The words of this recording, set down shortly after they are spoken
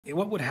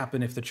What would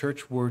happen if the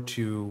church were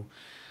to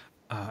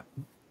uh,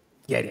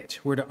 get it,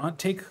 were to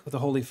take the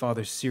Holy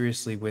Father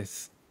seriously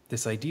with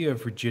this idea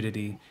of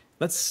rigidity?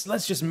 Let's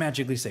just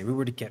magically say we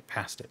were to get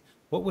past it.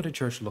 What would a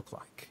church look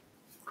like?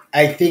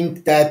 I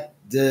think that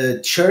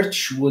the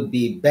church would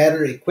be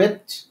better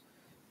equipped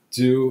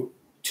to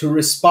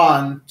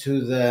respond to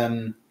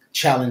the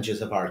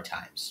challenges of our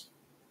times.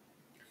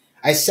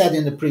 I said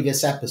in the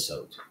previous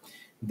episode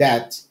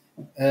that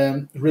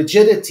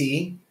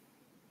rigidity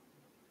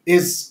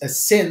is a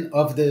sin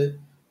of the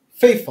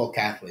faithful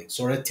Catholics,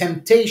 or a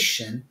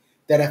temptation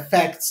that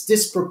affects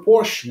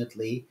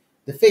disproportionately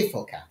the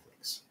faithful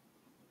Catholics.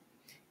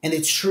 And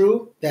it's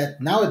true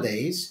that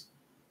nowadays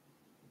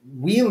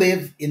we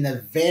live in a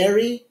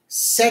very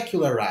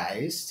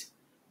secularized,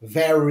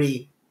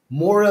 very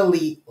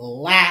morally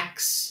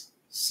lax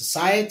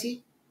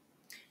society.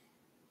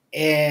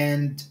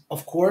 And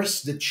of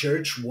course, the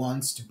church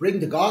wants to bring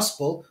the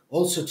gospel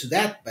also to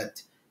that,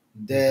 but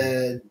Mm-hmm.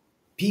 the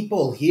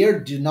people here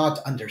do not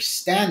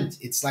understand.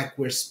 It's like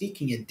we're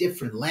speaking a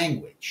different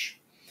language.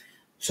 Yeah.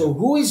 So,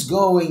 who is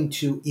going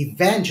to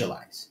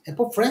evangelize? And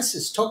Pope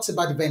Francis talks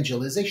about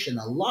evangelization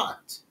a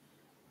lot.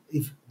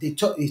 If he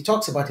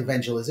talks about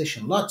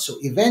evangelization a lot,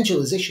 so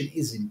evangelization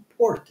is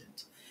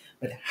important.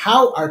 But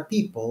how are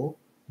people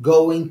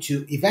going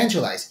to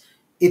evangelize?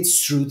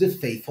 It's through the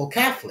faithful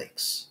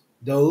Catholics,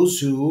 those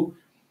who,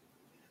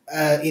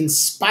 in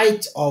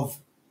spite of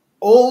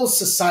all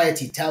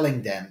society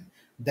telling them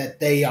that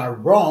they are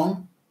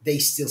wrong, they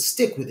still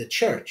stick with the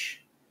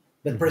church.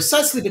 But Mm-hmm.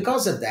 precisely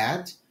because of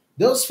that,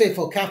 those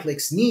faithful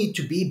Catholics need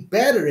to be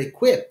better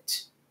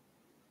equipped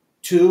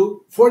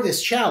to for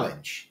this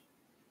challenge.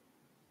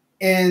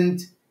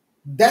 And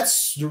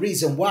that's the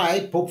reason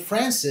why Pope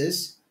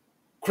Francis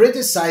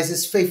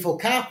criticizes faithful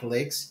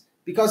Catholics,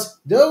 because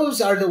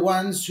those are the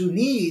ones who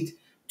need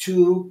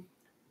to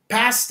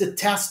pass the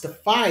test of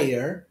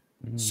fire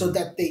so Mm-hmm.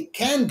 that they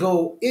can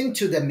go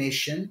into the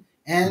mission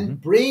Mm-hmm.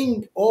 and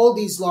bring all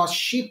these lost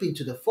sheep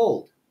into the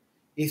fold.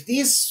 If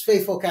these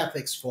faithful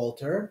Catholics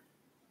falter,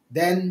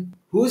 then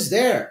who's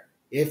there?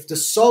 If the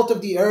salt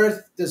of the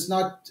earth does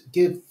not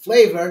give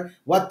flavor,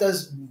 what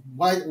is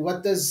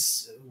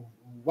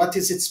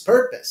its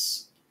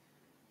purpose?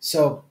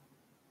 So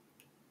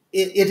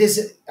it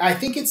is. I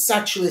think it's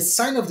actually a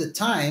sign of the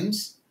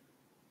times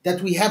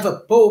that we have a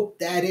pope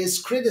that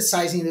is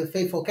criticizing the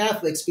faithful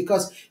Catholics,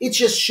 because it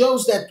just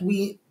shows that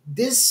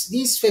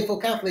these faithful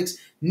Catholics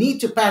need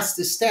to pass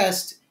this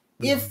test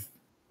Mm-hmm. if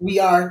we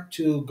are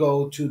to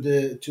go to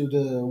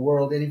the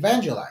world and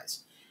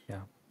evangelize.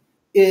 Yeah.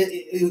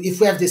 If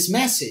we have this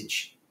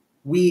message,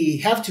 we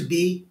have to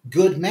be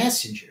good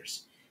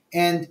messengers.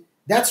 And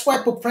that's why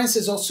Pope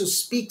Francis also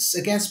speaks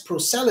against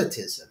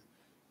proselytism.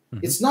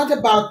 Mm-hmm. It's not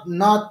about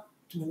not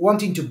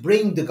wanting to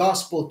bring the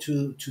gospel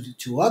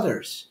to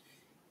others.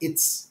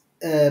 It's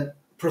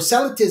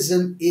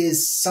proselytism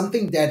is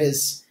something that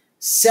is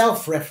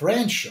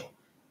self-referential.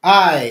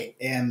 I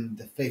am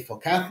the faithful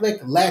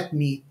Catholic. Let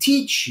me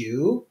teach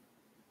you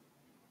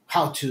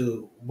how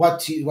to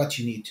what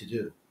you need to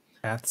do.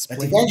 But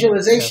Pathsplaining.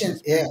 evangelization,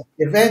 yeah,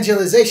 Pathsplaining.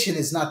 evangelization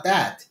is not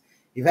that.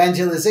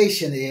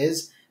 Evangelization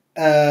is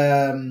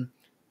um,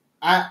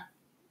 I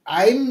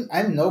I'm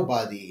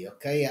nobody.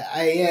 Okay,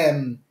 I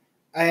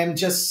am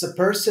just a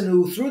person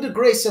who, through the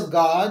grace of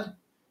God,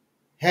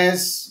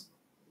 has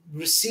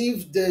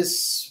received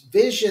this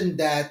vision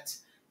that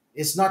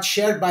is not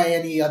shared by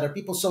any other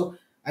people. So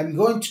I'm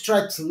going to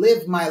try to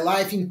live my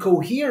life in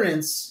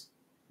coherence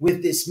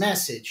with this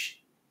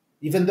message.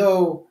 Even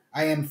though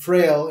I am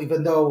frail,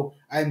 even though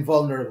I'm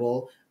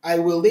vulnerable, I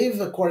will live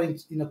according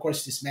to, in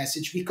accordance to this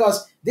message,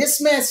 because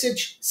this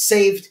message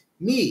saved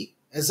me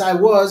as I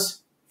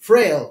was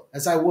frail,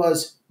 as I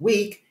was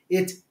weak.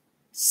 It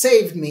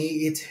saved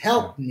me, it Yeah.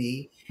 helped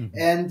me, Mm-hmm.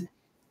 and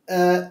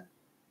uh,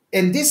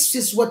 and this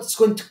is what's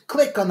going to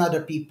click on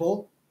other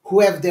people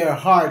who have their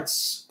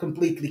hearts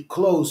completely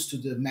closed to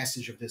the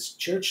message of this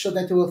church, so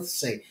that they will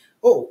say,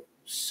 oh,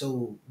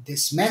 so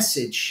this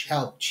message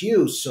helped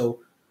you, so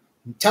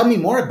tell me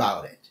more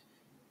about it.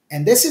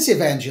 And this is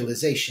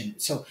evangelization.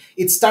 So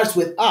it starts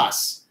with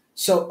us.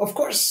 So of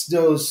course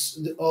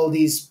those all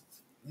these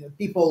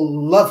people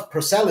love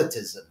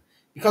proselytism,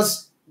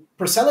 because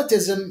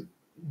proselytism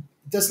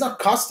does not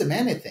cost them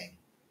anything.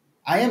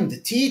 I am the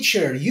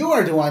teacher. You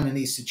are the one who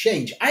needs to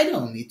change. I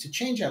don't need to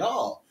change at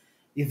all.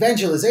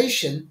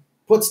 Evangelization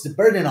puts the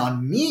burden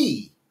on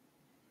me,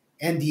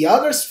 and the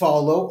others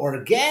follow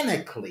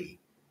organically,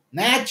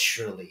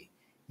 naturally.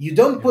 You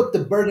don't Yeah. put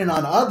the burden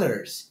on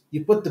others,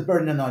 you put the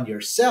burden on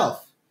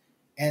yourself.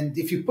 And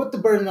if you put the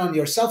burden on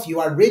yourself, you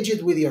are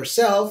rigid with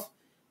yourself,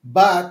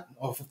 but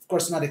of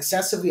course not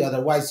excessively,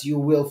 otherwise, you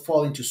will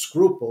fall into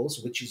scruples,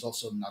 which is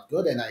also not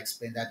good. And I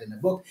explain that in the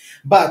book.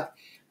 But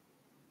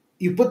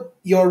you put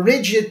you're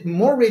rigid,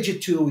 more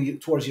rigid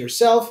towards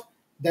yourself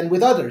than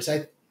with others.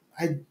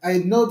 I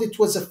know that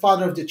was a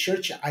father of the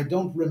church. I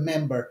don't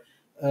remember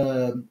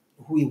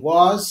who he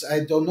was.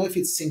 I don't know if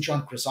it's Saint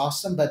John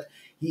Chrysostom, but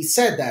he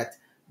said that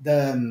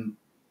the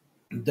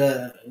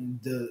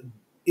the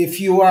if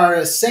you are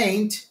a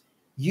saint,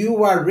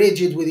 You are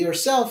rigid with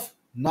yourself,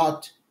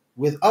 not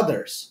with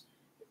others.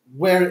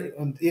 Where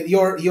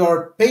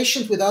you're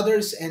patient with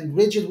others and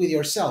rigid with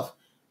yourself,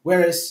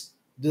 whereas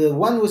the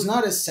one who's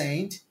not a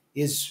saint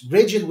is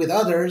rigid with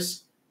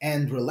others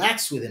and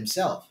relaxed with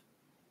himself.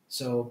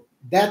 So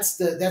that's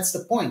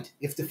the point.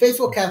 If the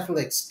faithful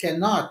Catholics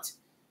cannot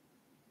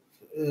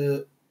uh,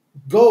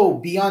 go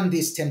beyond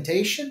this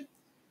temptation,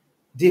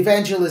 the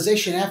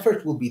evangelization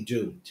effort will be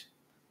doomed,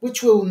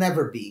 which will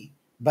never be,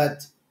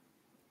 but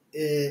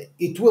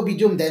it will be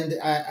doomed.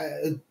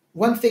 And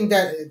one thing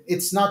that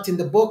it's not in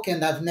the book,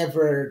 and I've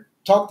never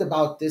talked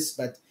about this,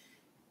 but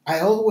I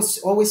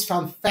always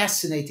found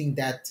fascinating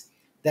that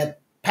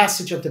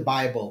passage of the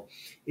Bible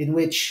in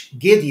which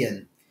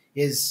Gideon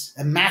is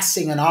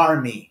amassing an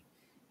army,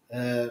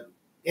 uh,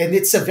 and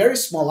it's a very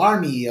small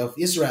army of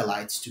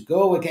Israelites to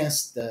go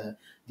against the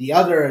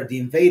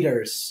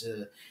invaders,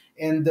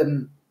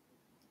 and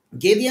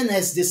Gideon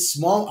has this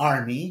small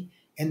army,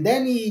 and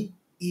then he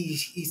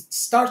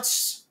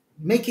starts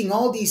making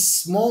all these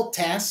small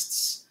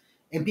tests,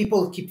 and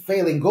people keep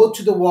failing. Go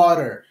to the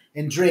water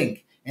and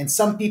drink, and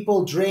some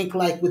people drink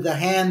like with the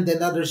hand,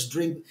 and others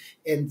drink,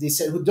 and they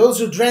said those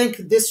who drank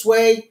this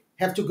way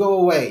have to go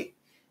away,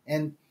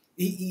 and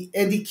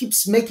he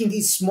keeps making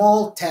these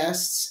small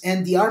tests,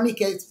 and the army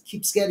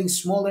keeps getting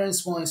smaller and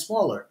smaller and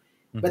smaller.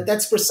 But Mhm.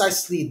 that's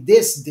precisely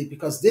this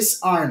because this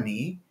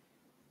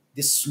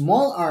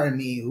small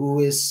army who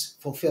is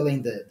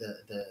fulfilling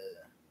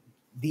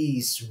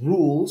these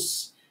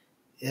rules,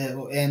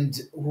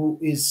 and who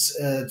is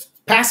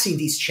passing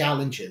these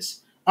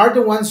challenges are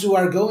the ones who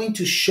are going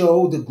to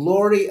show the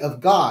glory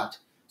of God,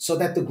 so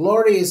that the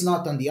glory is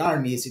not on the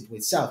army, is it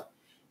itself.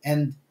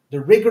 And the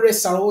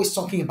rigorists are always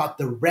talking about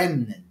the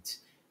remnant.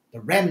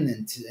 The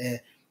remnant.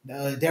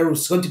 There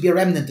is going to be a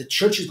remnant. The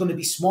church is going to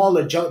be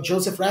smaller.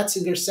 Joseph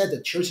Ratzinger said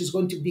the church is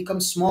going to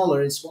become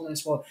smaller and smaller and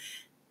smaller.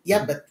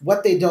 Yeah, but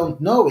what they don't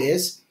know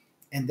is,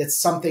 and that's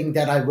something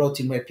that I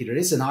wrote in Where Peter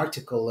Is, an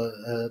article,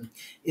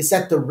 is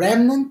that the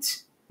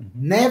remnant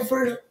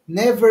Mhm.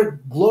 never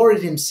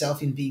gloried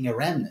himself in being a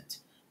remnant.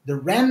 The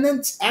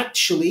remnant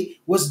actually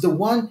was the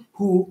one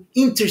who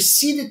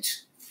interceded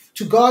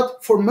to God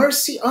for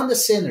mercy on the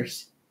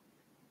sinners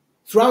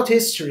throughout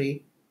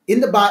history,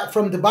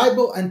 from the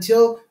Bible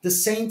until the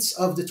saints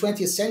of the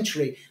 20th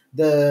century,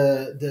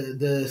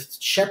 the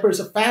shepherds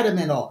of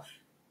Fatima and all.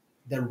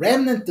 The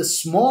remnant, the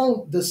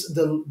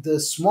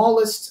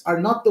smallest, are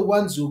not the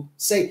ones who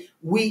say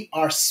we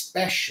are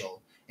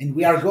special and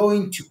we are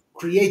going to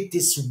create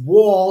this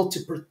wall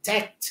to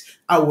protect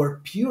our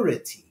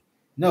purity.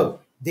 No,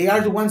 they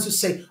are the ones who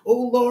say,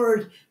 oh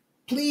Lord,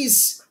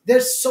 please,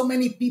 there's so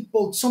many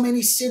people, so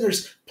many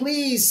sinners,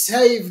 please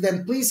save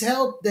them, please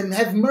help them,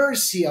 have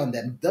mercy on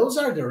them. Those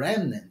are the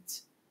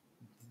remnant.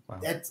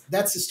 Wow.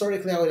 That's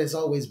historically how it has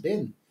always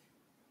been.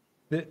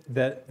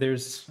 That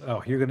there's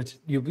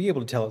you'll be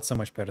able to tell it so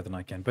much better than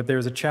I can. But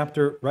there's a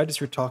chapter right as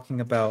you're talking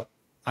about,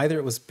 either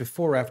it was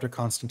before or after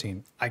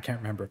Constantine, I can't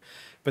remember,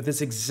 but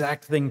this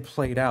exact thing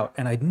played out,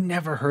 and I'd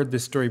never heard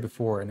this story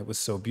before, and it was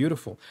so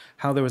beautiful.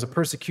 How there was a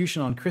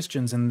persecution on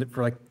Christians, and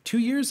for like 2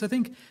 years, I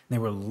think, and they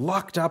were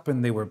locked up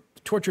and they were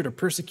tortured or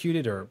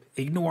persecuted or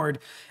ignored,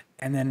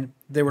 and then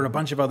there were a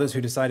bunch of others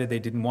who decided they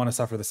didn't want to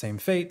suffer the same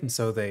fate, and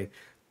so they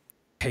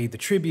paid the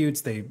tributes.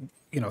 They,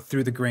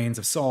 threw the grains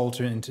of salt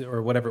into,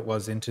 or whatever it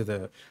was, into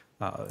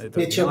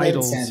Pitch the of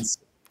idols. incense.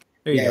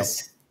 There you go.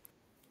 Yes.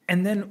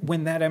 And then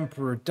when that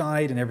emperor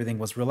died and everything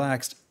was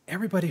relaxed,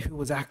 everybody who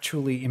was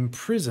actually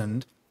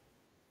imprisoned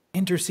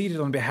interceded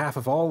on behalf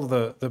of all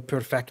the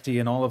perfecti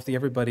and all of the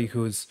everybody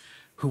who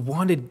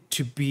wanted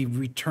to be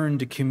returned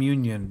to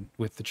communion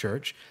with the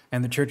church.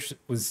 And the church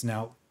was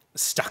now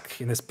stuck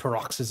in this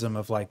paroxysm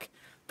of like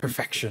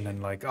perfection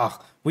and like, oh,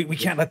 we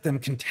can't let them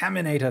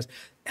contaminate us.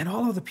 And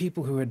all of the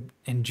people who had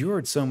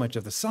endured so much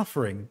of the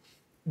suffering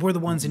were the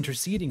ones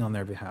interceding on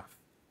their behalf.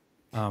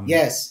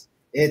 Yes,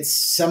 it's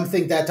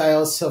something that I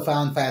also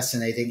found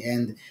fascinating,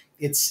 and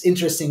it's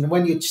interesting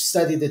when you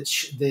study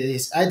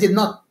this. I did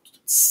not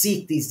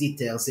seek these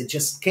details; it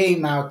just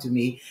came out to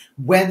me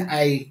when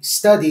I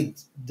studied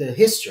the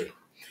history,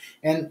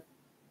 and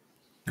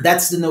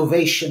that's the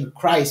Novatian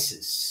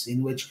crisis,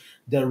 in which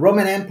the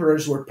Roman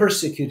emperors were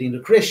persecuting the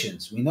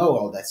Christians. We know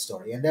all that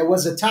story, and there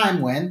was a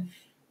time when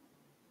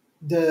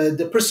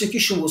the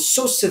persecution was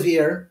so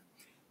severe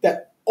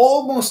that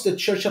almost the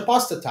church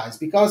apostatized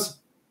because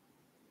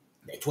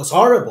it was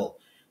horrible.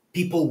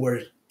 People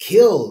were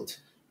killed.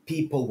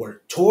 People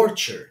were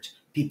tortured.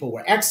 People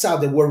were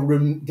exiled.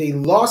 They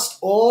lost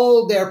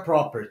all their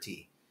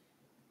property.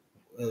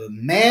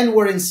 Men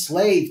were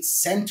enslaved,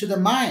 sent to the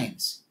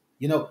mines.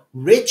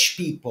 Rich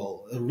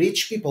people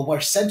were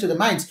sent to the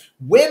mines.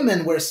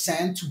 Women were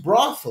sent to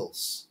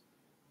brothels,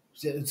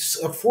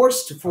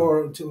 forced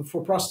for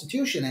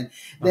prostitution, and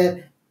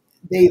Uh-huh.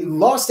 they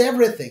lost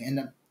everything,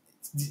 and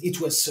it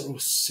was so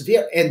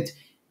severe. And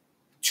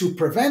to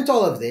prevent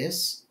all of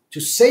this, to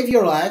save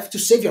your life, to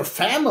save your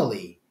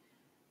family,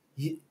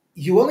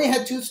 you only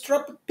had to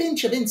drop a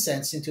pinch of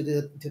incense into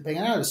the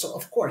pagan altar. So,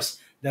 of course,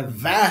 The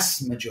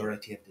vast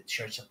majority of the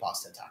church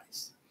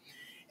apostatized.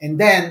 And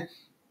then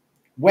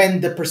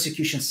when the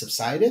persecution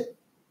subsided,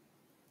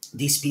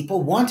 these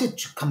people wanted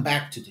to come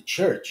back to the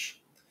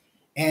church.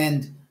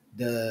 And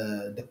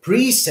the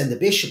priests and the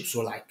bishops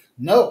were like,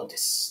 no,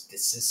 this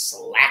is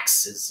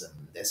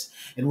laxism.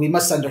 And we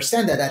must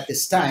understand that at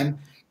this time,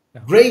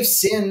 Yeah. grave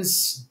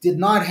sins did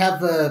not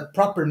have a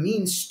proper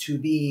means to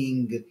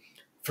being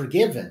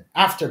forgiven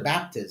after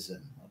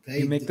baptism. You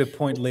Okay. make the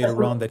point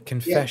later on that Yeah.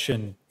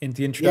 confession, in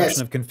the introduction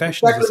Yes. of The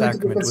confession as a sacrament of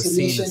sacrament, was seen as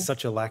reconciliation.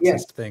 such a Yeah.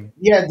 laxist thing.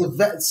 Yeah.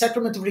 The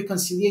sacrament of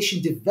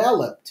reconciliation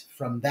developed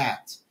from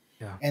that.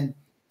 Yeah. And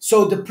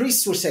so the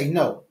priests were saying,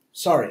 no,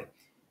 sorry.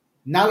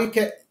 Now you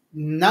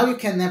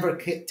can never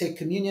take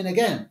communion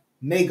again.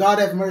 May God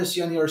have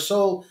mercy on your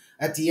soul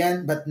at the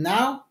end. But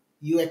now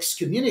you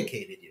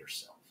excommunicated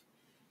yourself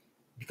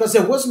because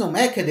there was no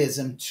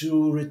mechanism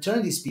to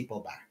return these people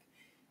back.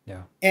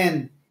 Yeah.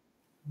 And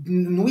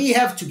we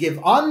have to give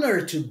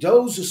honor to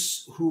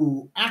those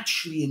who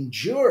actually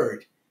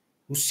endured,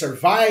 who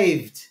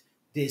survived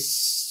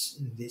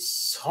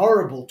this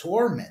horrible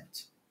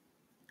torment,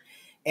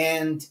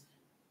 and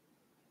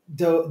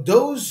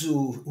those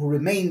who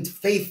remained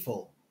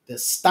faithful, the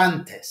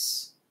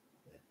stantes,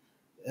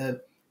 uh,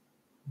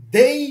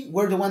 they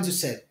were the ones who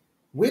said,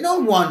 we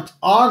don't want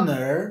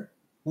honor,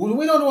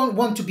 we don't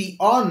want to be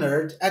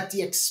honored at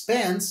the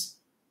expense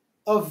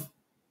of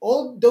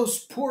all those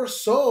poor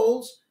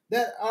souls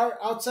that are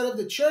outside of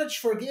the church.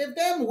 Forgive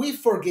them, we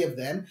forgive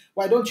them.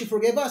 Why don't you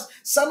forgive us?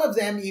 Some of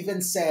them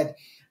even said,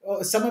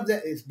 some of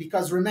them,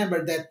 because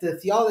remember that the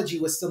theology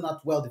was still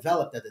not well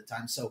developed at the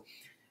time. So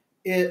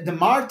the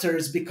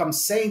martyrs become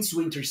saints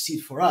who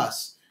intercede for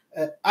us.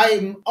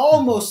 I'm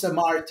almost a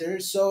martyr,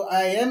 so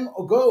I am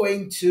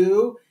going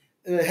to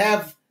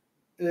have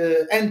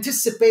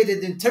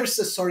anticipated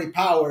intercessory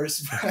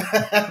powers,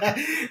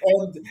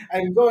 and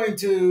I'm going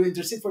to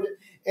intercede for it.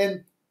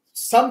 And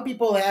some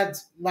people had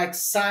like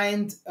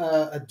signed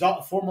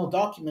formal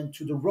document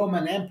to the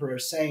Roman emperor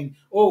saying,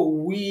 "Oh,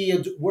 we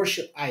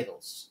worship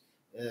idols,"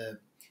 uh,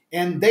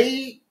 and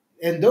they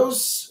and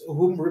those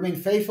who remain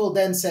faithful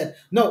then said,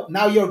 "No,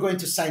 now you're going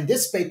to sign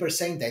this paper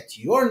saying that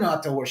you're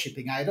not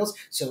worshiping idols,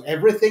 so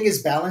everything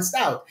is balanced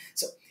out."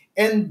 So,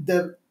 and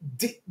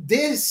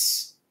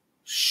this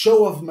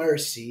show of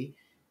mercy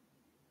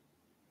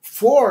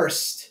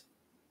forced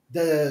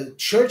the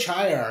church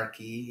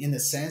hierarchy, in a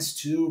sense,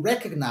 to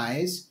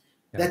recognize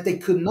that they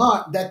could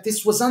not, that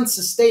this was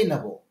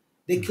unsustainable.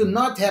 They could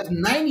not have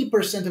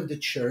 90% of the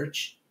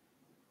church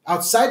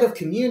outside of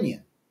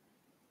communion.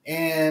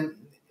 And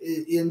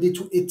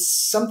it's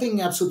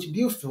something absolutely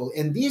beautiful.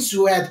 And these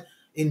who had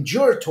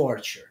endured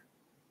torture,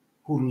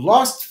 who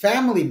lost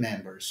family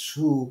members,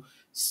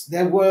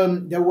 there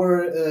were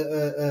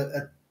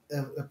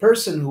a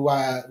person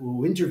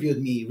who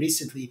interviewed me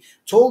recently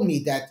told me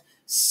that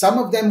some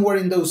of them were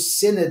in those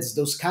synods,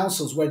 those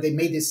councils where they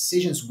made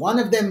decisions. One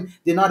of them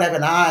did not have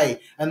an eye,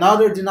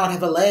 another did not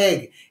have a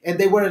leg, and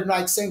they were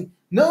like saying,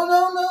 "No,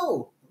 no,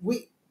 no,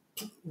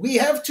 we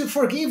have to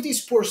forgive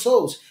these poor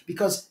souls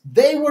because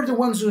they were the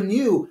ones who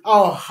knew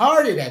how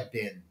hard it had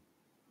been."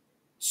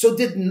 So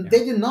they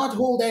did not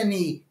hold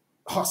any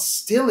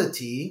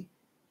hostility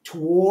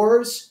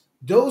towards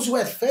those who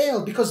had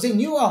failed because they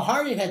knew how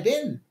hard it had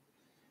been.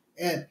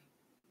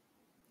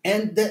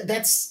 And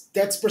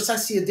that's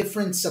precisely a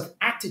difference of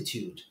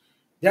attitude.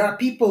 There are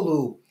people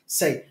who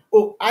say,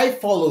 "Oh, I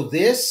follow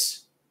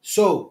this,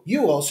 so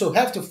you also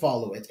have to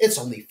follow it. It's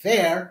only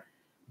fair."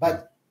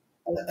 But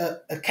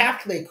a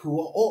Catholic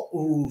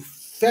who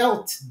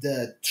felt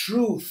the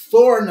true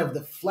thorn of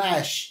the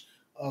flesh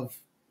of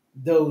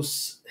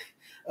those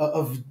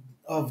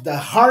of the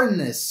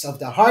hardness of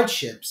the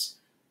hardships,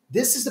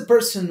 this is the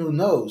person who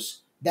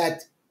knows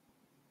that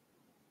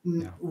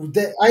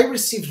that I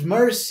received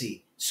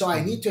mercy, so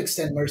I need to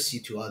extend mercy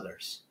to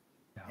others.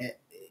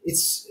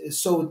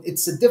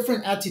 It's a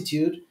different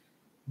attitude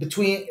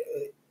between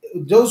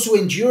those who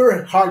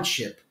endure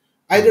hardship.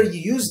 Either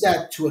you use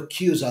that to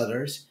accuse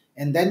others,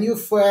 and then you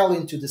fall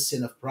into the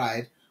sin of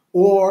pride,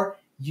 or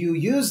you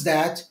use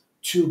that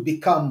to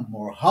become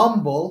more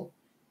humble,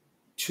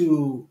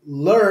 to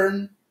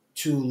learn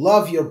to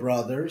love your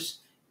brothers,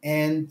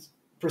 and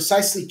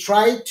precisely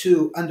try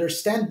to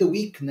understand the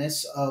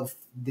weakness of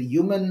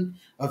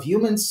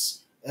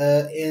humans,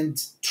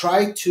 and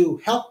try to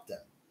help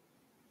them.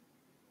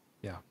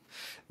 Yeah,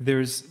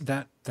 there's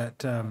that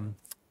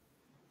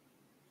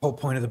whole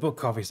point of the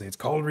book. Obviously, it's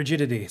called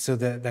Rigidity. So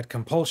that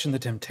compulsion, the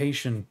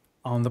temptation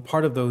on the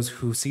part of those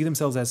who see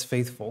themselves as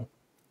faithful.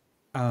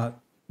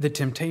 The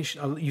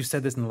temptation. You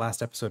said this in the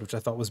last episode, which I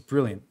thought was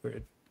brilliant.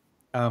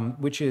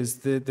 Which is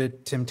the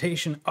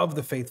temptation of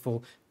the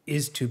faithful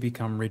is to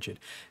become rigid.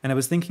 And I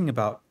was thinking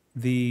about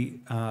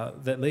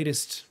that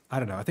latest, I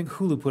don't know, I think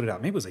Hulu put it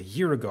out, maybe it was a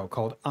year ago,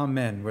 called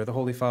Amen, where the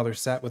Holy Father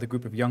sat with a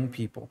group of young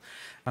people.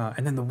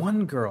 And then the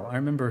one girl, I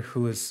remember,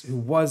 who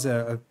was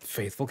a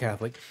faithful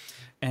Catholic,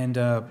 and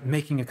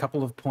making a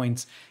couple of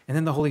points. And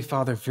then the Holy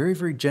Father very,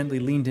 very gently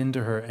leaned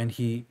into her, and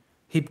he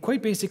he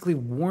quite basically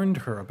warned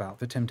her about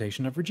the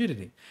temptation of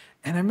rigidity.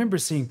 And I remember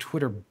seeing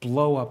Twitter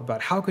blow up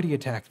about how could he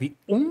attack the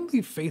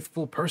only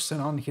faithful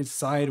person on his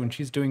side when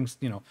she's doing,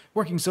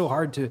 working so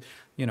hard to,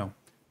 you know,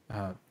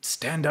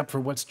 stand up for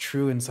what's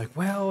true. And it's like,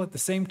 well, at the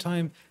same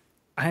time,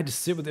 I had to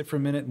sit with it for a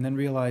minute and then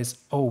realize,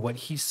 oh, what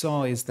he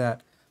saw is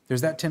that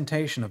there's that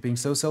temptation of being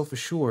so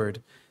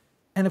self-assured.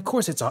 And of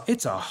course,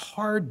 it's a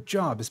hard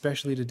job,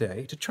 especially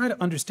today, to try to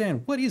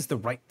understand what is the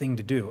right thing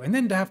to do, and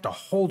then to have to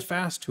hold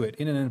fast to it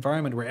in an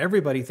environment where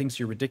everybody thinks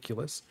you're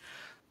ridiculous.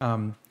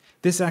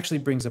 This actually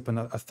brings up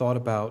a thought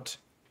about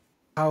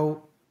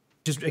how,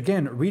 just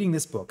again, reading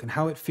this book and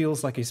how it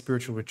feels like a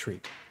spiritual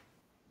retreat.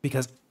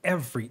 Because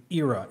every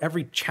era,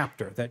 every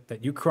chapter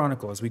that you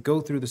chronicle as we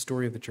go through the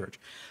story of the church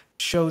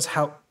shows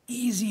how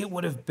easy it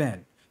would have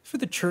been for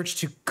the church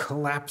to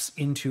collapse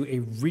into a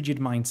rigid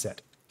mindset.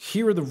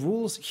 Here are the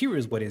rules. Here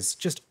is what is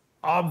just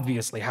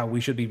obviously how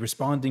we should be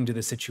responding to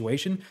the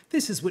situation.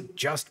 This is what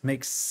just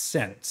makes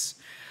sense.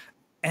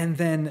 And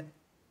then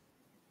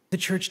the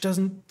church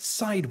doesn't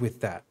side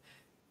with that.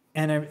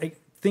 And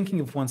thinking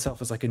of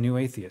oneself as like a new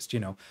atheist,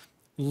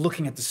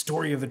 looking at the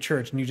story of the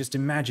church, and you just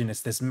imagine it's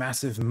this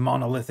massive,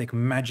 monolithic,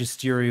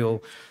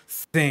 magisterial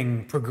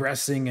thing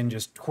progressing and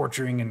just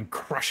torturing and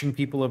crushing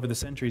people over the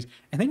centuries.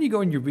 And then you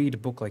go and you read a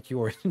book like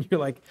yours, and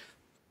you're like,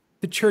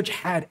 the church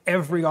had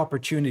every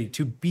opportunity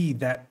to be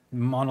that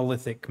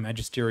monolithic,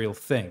 magisterial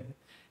thing,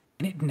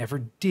 and it never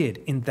did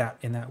in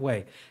that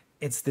way.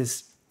 It's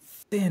this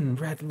thin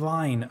red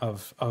line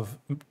of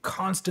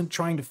constant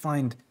trying to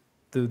find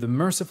the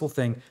merciful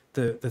thing,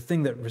 the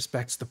thing that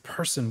respects the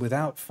person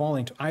without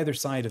falling to either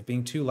side of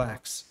being too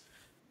lax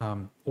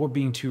or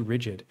being too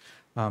rigid.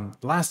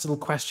 Last little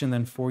question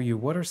then for you: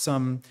 what are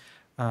some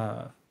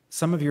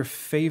of your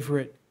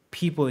favorite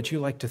people that you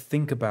like to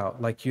think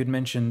about? Like you'd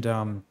mentioned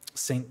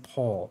Saint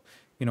Paul,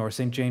 or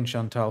Saint Jane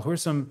Chantal. Who are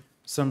some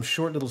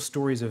short little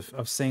stories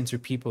of saints or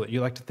people that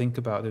you like to think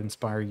about that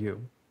inspire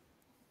you?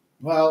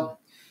 Well,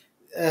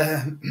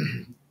 uh,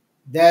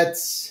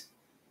 that's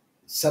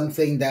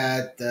something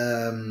that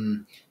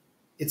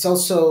it's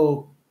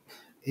also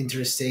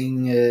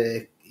interesting.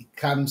 It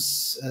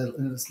comes a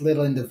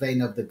little in the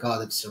vein of the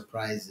God of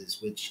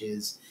Surprises, which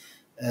is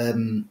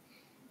um,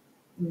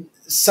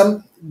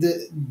 some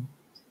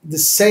the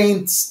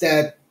saints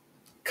that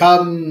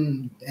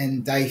come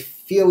and I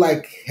feel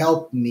like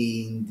help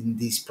me in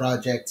these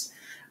projects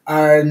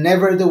are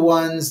never the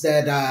ones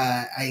that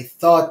I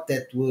thought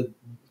that would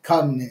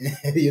come.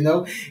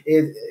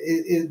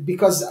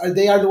 Because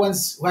they are the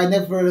ones who I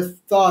never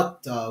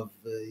thought of.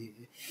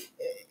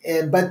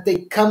 But they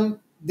come.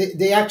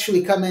 They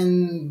actually come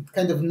and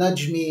kind of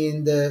nudge me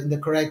in the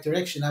correct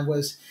direction. I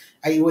was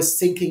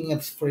thinking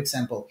of, for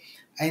example,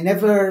 I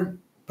never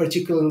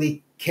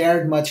particularly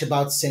cared much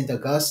about Saint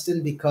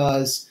Augustine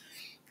because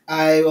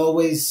I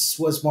always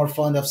was more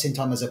fond of St.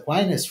 Thomas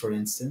Aquinas, for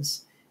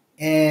instance.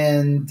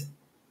 And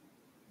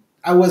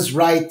I was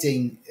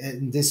writing,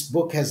 and this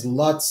book has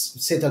lots,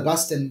 St.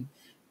 Augustine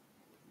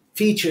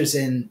features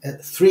in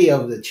three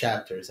of the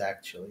chapters,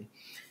 actually.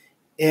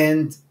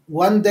 And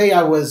one day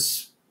I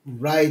was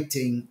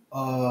writing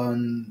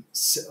on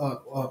St.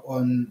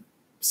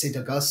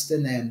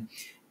 Augustine and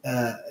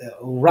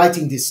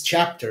writing this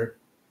chapter,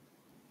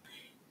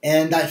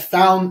 and I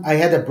found I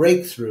had a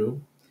breakthrough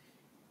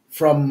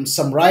from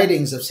some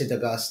writings of St.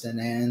 Augustine,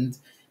 and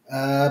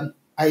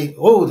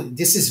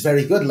this is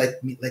very good.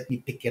 Let me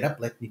pick it up.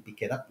 Let me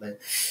pick it up.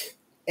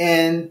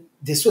 And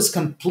this was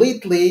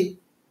completely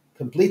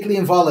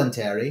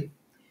involuntary.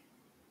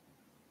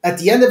 At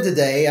the end of the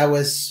day, I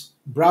was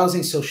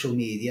browsing social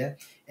media,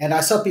 and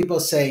I saw people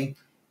saying,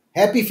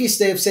 "Happy Feast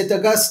Day of St.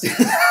 Augustine."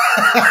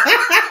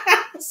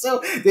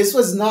 So this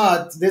was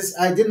not this.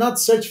 I did not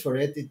search for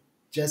it. It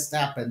just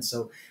happened.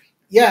 So,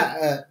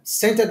 yeah,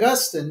 Saint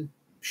Augustine,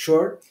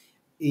 sure,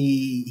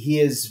 he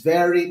is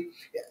very.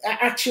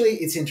 Actually,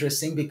 it's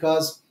interesting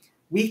because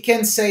we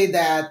can say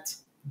that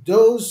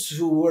those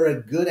who were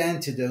a good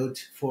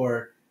antidote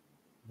for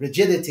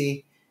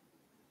rigidity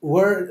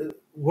were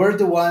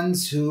the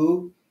ones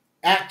who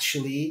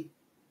actually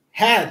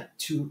had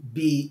to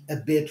be a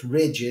bit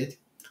rigid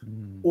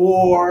Mm,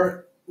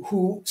 or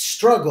who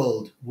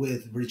struggled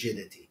with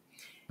rigidity.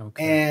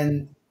 okay.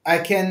 And I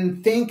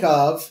can think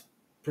of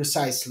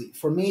precisely,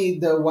 for me,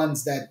 the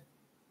ones that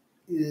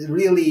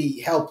really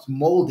helped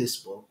mold this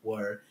book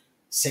were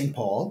St.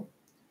 Paul,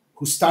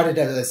 who started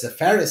out as a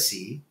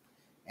Pharisee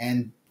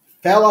and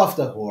fell off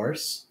the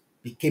horse,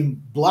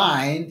 became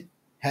blind,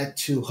 had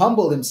to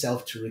humble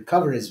himself to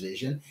recover his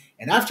vision.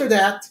 And after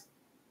that,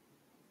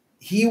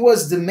 he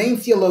was the main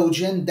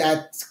theologian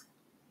that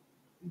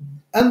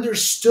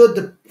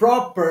understood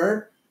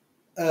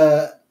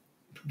uh,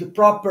 the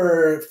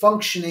proper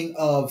functioning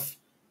of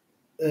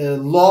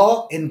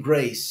law and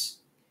grace.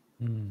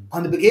 Mm,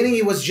 On the beginning,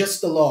 it was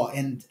just the law,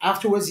 and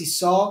afterwards, he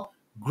saw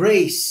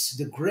grace.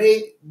 The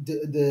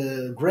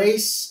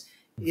grace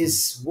mhm,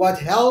 is what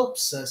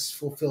helps us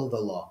fulfill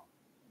the law.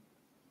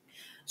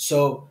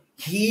 So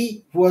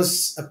he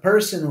was a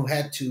person who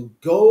had to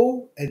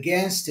go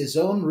against his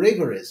own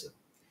rigorism,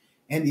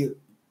 and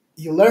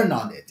you learn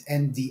on it.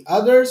 And the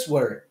others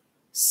were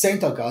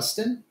Saint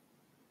Augustine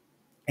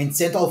and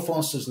Saint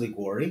Alphonsus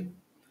Liguori.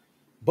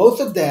 Both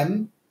of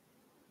them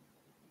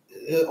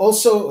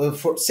also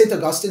for Saint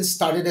Augustine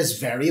started as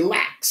very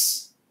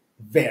lax,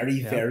 very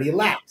Yeah. very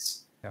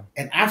lax, Yeah.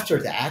 and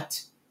after that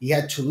he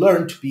had to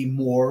learn to be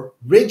more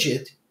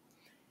rigid.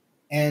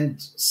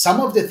 And some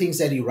of the things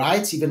that he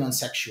writes, even on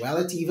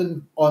sexuality, even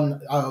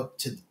on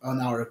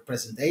our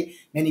present day,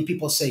 many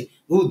people say,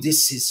 "Oh,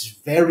 this is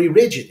very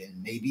rigid,"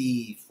 and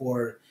maybe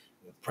for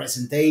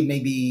present day,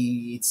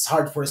 maybe it's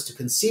hard for us to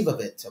conceive of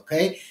it.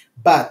 Okay,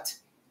 but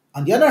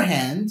on the other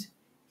hand,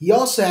 he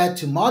also had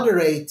to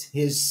moderate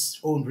his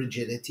own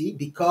rigidity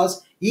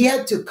because he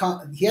had to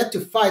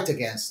fight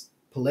against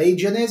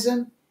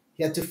Pelagianism,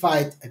 he had to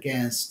fight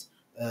against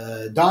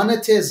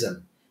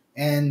Donatism,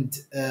 and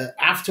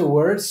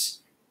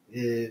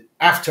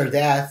after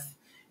death,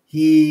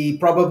 he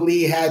probably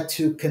had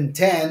to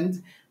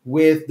contend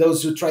with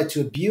those who tried to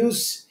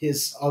abuse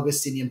his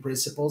Augustinian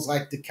principles,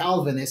 like the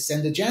Calvinists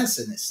and the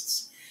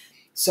Jansenists.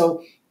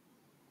 So,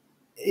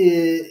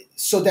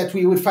 so that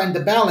we would find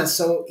the balance.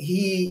 So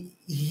he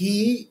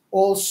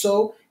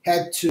also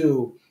had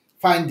to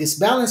find this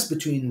balance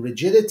between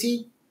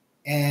rigidity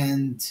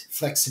and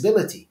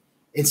flexibility.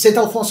 And Saint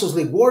Alphonsus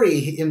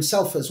Liguori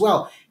himself as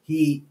well.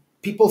 He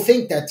People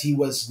think that he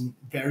was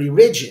very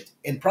rigid,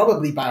 and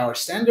probably by our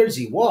standards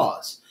he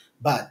was,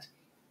 but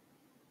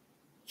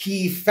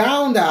he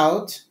found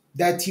out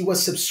that he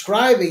was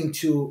subscribing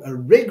to a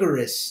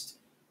rigorous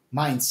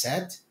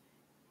mindset.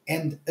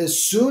 And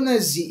as soon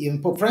as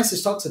and Pope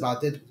Francis talks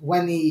about it,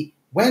 when he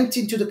went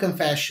into the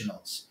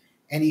confessionals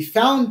and he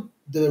found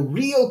the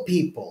real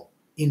people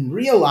in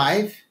real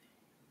life,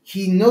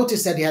 he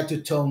noticed that he had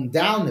to tone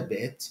down a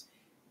bit.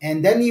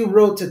 And then he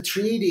wrote a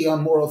treatise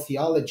on moral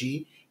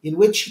theology in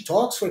which he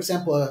talks, for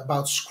example,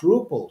 about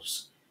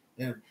scruples,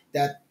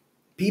 that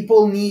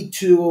people need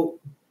to,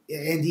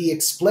 and he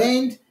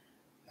explained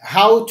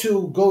how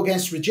to go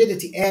against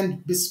rigidity.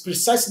 And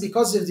precisely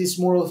because of this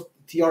moral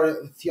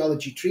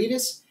theology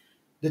treatise,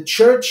 the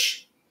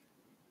church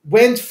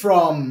went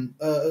from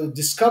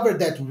discovered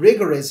that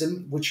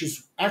rigorism, which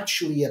is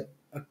actually a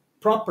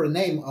proper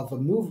name of a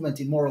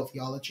movement in moral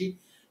theology,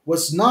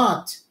 was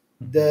not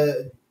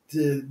the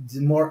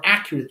more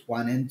accurate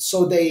one, and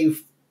so they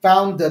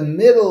found the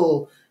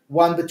middle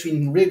one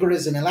between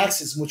rigorism and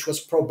laxism, which was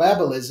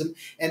probabilism.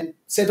 And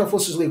Saint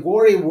Alphonsus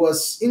Liguori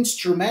was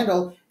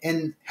instrumental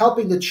in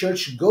helping the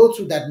church go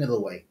through that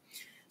middle way.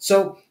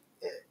 So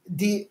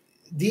the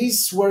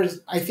these were,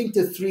 I think,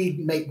 the three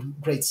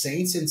great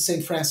saints. And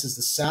Saint Francis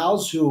de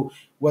Sales, who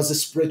was a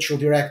spiritual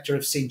director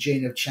of Saint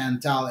Jane of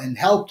Chantal and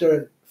helped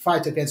her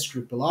fight against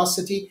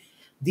scrupulosity.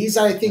 These,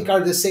 I think,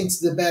 are the saints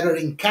that better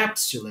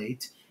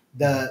encapsulate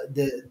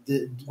the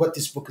what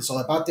this book is all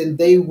about, and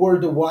they were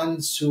the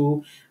ones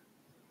who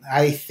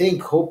I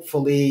think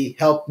hopefully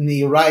helped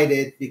me write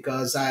it,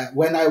 because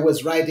when I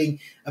was writing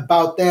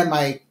about them,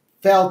 I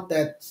felt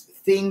that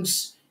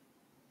things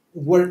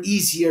were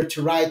easier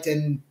to write,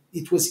 and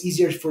it was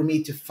easier for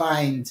me to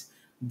find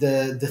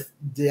the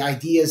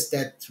ideas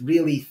that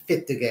really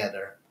fit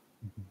together.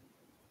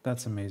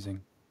 That's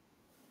amazing.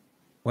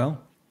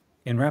 Well,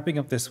 in wrapping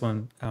up this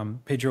one,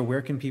 Pedro,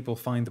 where can people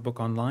find the book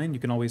online?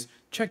 You can always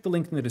check the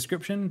link in the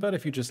description, but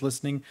if you're just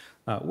listening,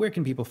 where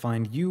can people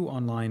find you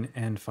online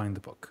and find the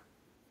book?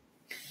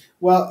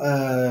 Well,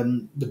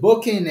 the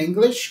book in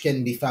English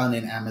can be found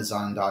in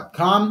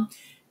Amazon.com,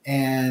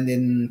 and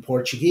in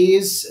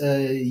Portuguese,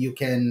 you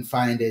can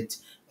find it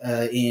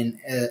in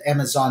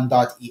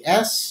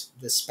Amazon.es,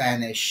 the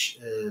Spanish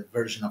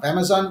version of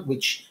Amazon,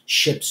 which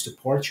ships to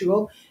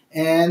Portugal.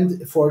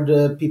 And for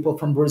the people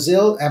from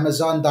Brazil,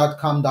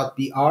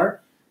 Amazon.com.br.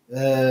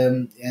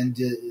 And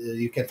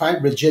you can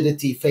find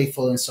Rigidity,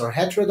 Faithfulness, or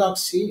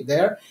Heterodoxy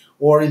there,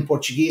 or in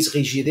Portuguese,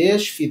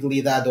 Rigidez,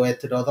 Fidelidade ou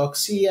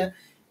Heterodoxia.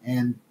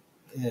 And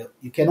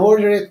you can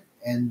order it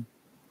and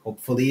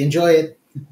hopefully enjoy it.